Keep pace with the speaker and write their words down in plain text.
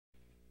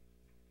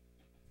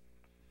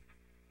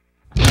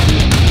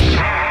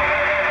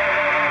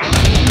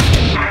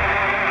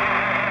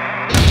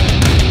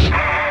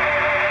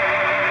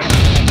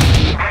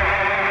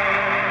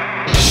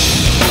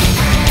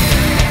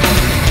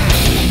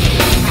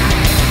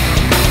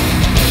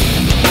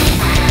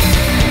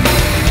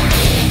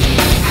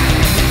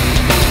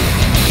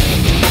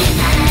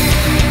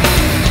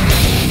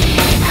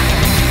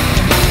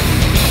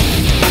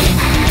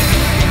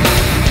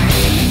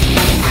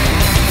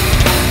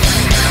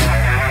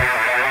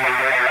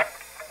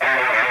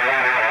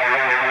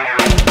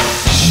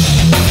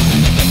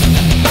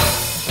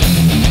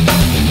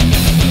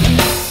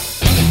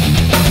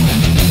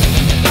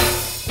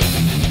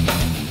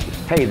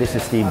Hey, this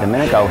is Steve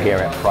Domenico here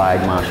at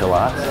Pride Martial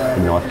Arts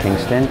in North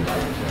Kingston.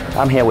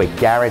 I'm here with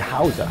Garrett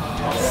Hauser,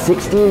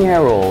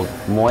 16-year-old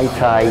Muay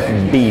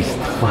Thai beast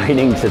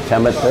fighting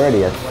September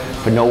 30th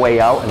for No Way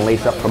Out and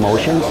Lace Up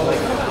Promotions.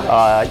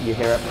 You're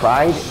here at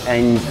Pride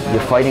and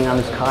you're fighting on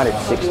this card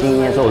at 16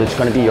 years old. It's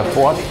going to be your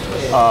fourth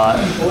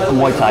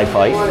Muay Thai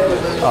fight.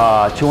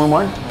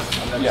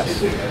 2-1?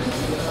 Yes.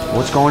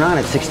 What's going on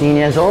at 16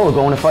 years old?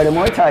 Going to fight a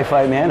Muay Thai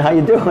fight, man. How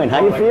you doing?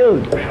 How you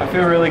feeling? I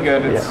feel really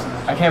good.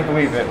 I can't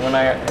believe it. When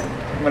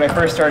I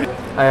first started,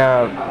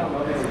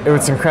 it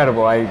was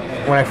incredible.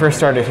 When I first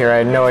started here, I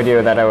had no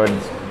idea that I would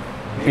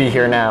be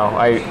here now.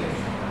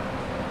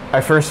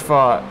 I first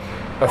fought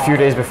a few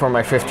days before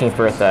my 15th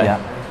birthday,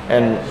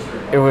 and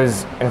it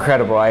was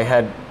incredible.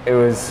 It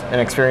was an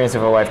experience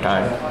of a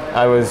lifetime.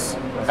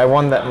 I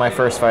won my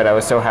first fight. I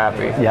was so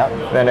happy.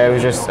 Then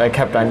I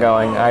kept on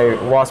going. I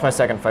lost my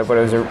second fight, but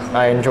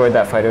I enjoyed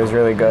that fight. It was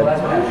really good.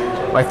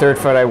 My third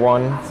fight I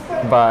won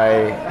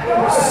by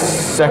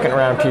second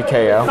round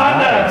TKO.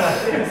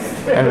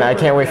 And I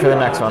can't wait for the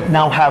next one.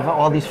 Now, have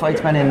all these fights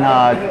been in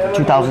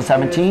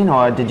 2017,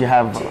 or did you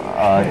have,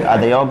 are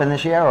they all been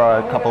this year, or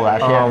a couple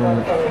last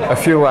year? A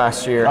few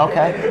last year.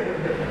 Okay.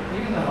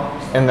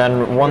 And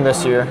then one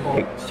this year.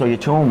 So you're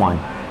 2-1.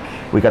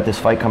 We got this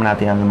fight coming out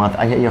the end of the month.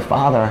 I hear your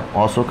father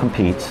also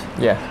competes.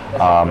 Yeah.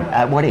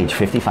 At what age?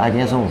 55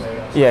 years old?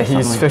 Yeah,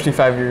 he's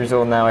 55 years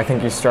old now. I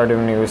think he started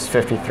when he was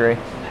 53.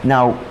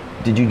 Now,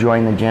 did you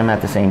join the gym at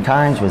the same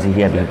times? Was he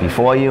here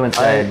before you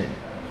instead?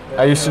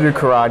 I used to do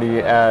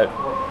karate at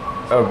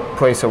a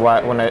place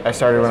when I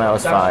started when I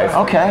was 5.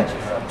 Okay.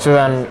 So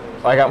then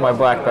I got my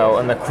black belt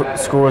and the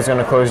school was going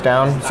to close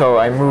down, so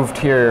I moved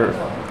here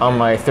on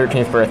my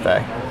 13th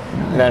birthday.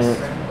 Nice. Then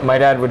my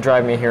dad would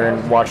drive me here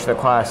and watch the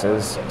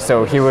classes,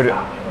 so he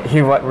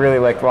really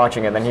liked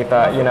watching it. Then he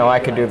thought, I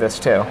could do this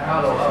too.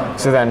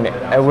 So then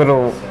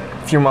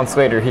a few months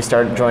later, he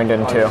joined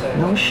in too.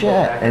 No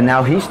shit. And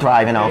now he's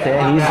thriving out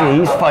there.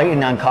 He's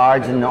fighting on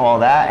cards and all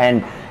that,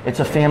 and it's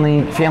a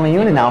family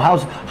unit now.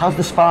 How's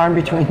the sparring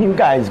between you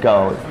guys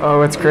go?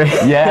 Oh, it's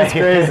crazy. Yeah, it's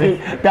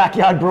crazy.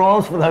 Backyard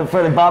brawls for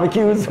the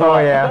barbecues. Oh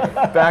yeah.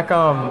 Back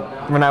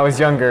when I was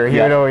younger, he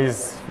would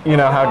always,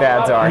 how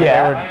dads are.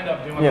 Yeah.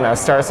 They would,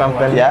 start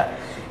something. Yeah.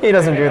 He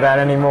doesn't do that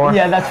anymore.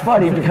 Yeah, that's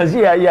funny because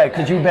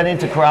because you've been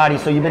into karate,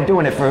 so you've been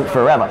doing it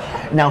forever.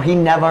 Now he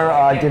never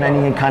did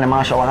any kind of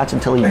martial arts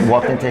until he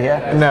walked into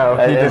here. No,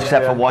 he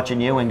except for watching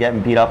you and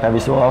getting beat up every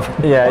so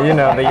often. Yeah,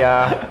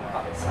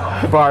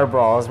 the bar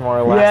brawls more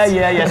or less.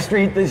 Yeah. A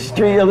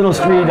little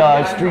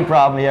street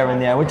problem here and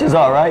there, which is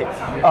all right.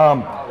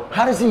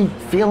 How does he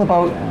feel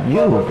about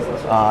you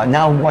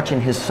now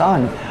watching his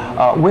son,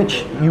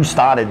 which you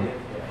started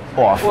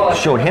off,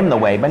 showed him the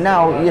way, but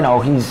now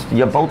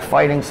you're both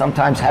fighting.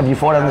 Sometimes have you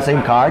fought on the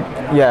same card?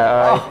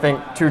 Yeah, I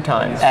think 2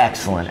 times.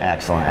 Excellent.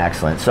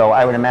 So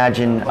I would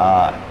imagine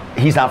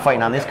he's not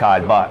fighting on this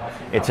card, but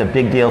it's a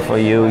big deal for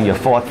you. Your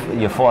fourth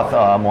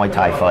Muay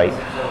Thai fight.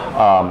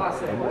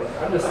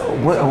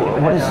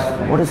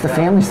 What does the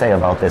family say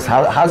about this?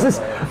 How's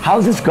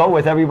this go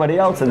with everybody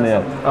else in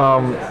there?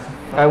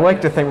 I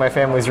like to think my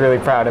family's really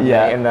proud of me,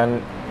 and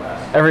then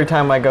every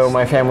time I go,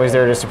 my family's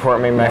there to support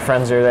me. My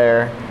friends are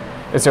there.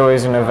 It's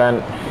always an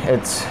event.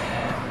 It's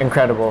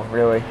incredible,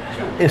 really.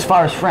 As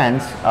far as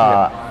friends,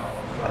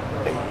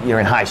 you're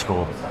in high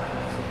school.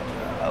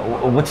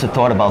 What's the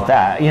thought about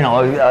that?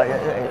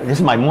 This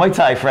is my Muay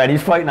Thai friend.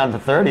 He's fighting on the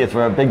 30th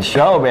for a big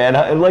show,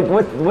 man. Like,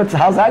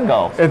 how's that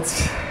go?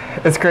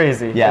 It's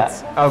crazy. Yeah.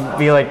 I'll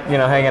be like,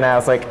 hanging out.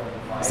 It's like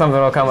something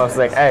will come up. It's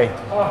like, hey,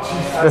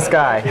 this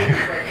guy,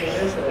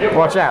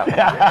 watch out.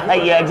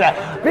 Yeah,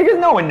 exactly. Because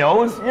no one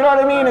knows. You know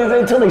what I mean?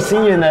 Until they see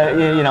you in the,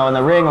 in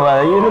the ring,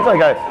 or you look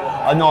like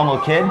a normal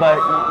kid, but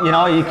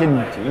you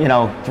can,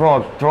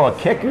 throw a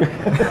kick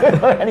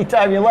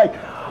anytime you like.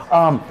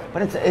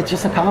 But it's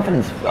just a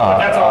confidence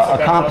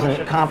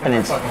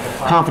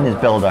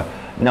builder,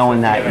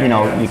 knowing that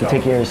you can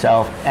take care of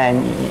yourself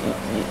and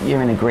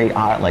you're in a great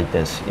art like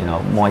this,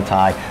 Muay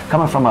Thai.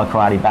 Coming from a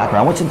karate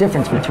background, what's the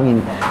difference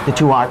between the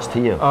two arts to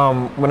you?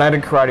 When I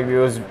did karate, we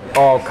was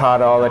all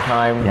kata all the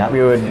time. Yep.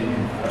 We would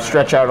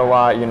stretch out a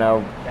lot.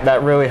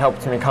 That really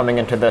helped me coming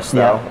into this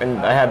though, and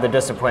I had the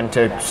discipline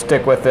to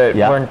stick with it,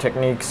 learn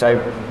techniques.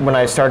 When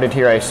I started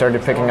here, I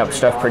started picking up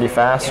stuff pretty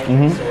fast.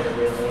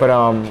 But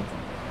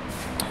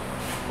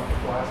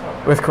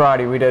with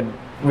karate, we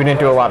didn't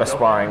do a lot of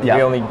sparring. We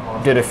only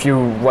did a few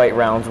light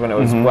rounds when it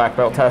was black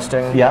belt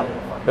testing.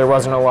 There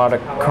wasn't a lot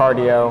of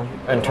cardio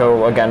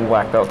until, again,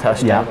 black belt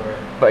testing.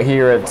 But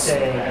here it's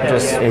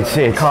just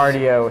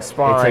cardio,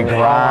 sparring,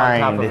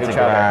 it's a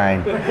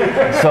grind.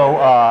 So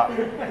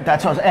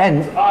that's what,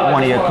 and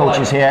one of your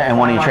coaches here and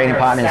one of your training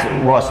partners,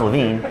 Ross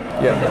Levine.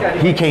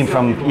 He came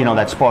from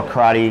that sport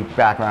karate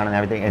background and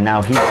everything, and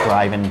now he's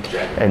thriving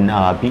and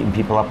beating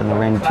people up in the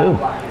ring too,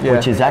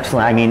 which is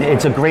excellent. I mean,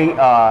 it's a great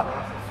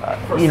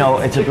you know,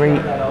 it's a great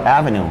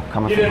avenue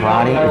coming from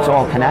karate. It's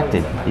all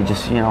connected. You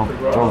just, you know,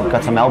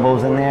 got some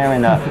elbows in there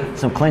and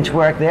some clinch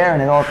work there,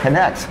 and it all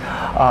connects.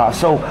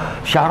 So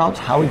shout outs,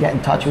 how we get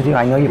in touch with you.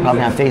 I know you're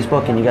probably on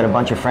Facebook and you got a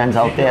bunch of friends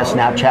out there,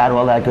 Snapchat,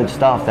 all that good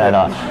stuff that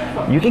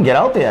you can get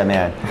out there,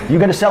 man. You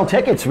got to sell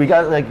tickets. We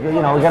got, like, you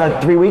know, we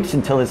got 3 weeks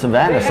until this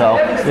event or so.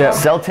 Yeah.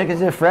 Sell tickets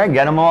to Fred,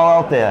 get them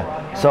all out there.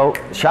 So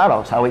shout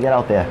outs, how we get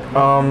out there.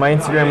 My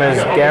Instagram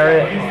is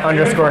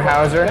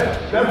Garrett_Hauser.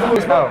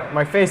 Oh,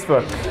 my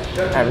Facebook.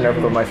 I have no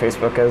clue what my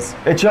Facebook is.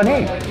 It's your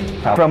name.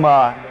 From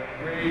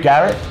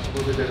Garrett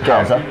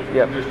Hauser.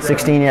 Yep.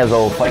 16 years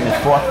old, fighting his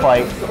 4th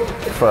fight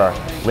for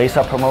Lace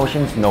Up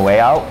Promotions, No Way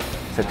Out.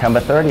 September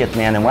 30th,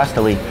 man, in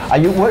Westerly. Are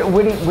you?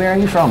 Where are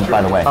you from,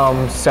 by the way?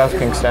 South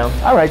Kingstown.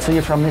 All right, so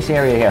you're from this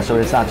area here, so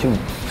it's not too.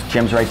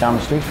 Gym's right down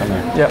the street from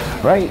here.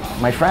 Yep. Right,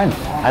 my friend.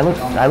 I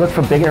look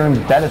for bigger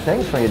and better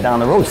things for you down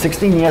the road.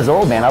 16 years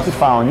old, man. I'll be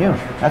following you.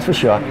 That's for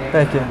sure.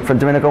 Thank you. From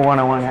Domenico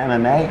 101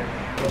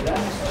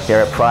 MMA, here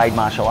at Pride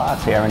Martial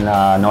Arts here in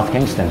North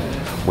Kingston.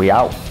 We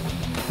out.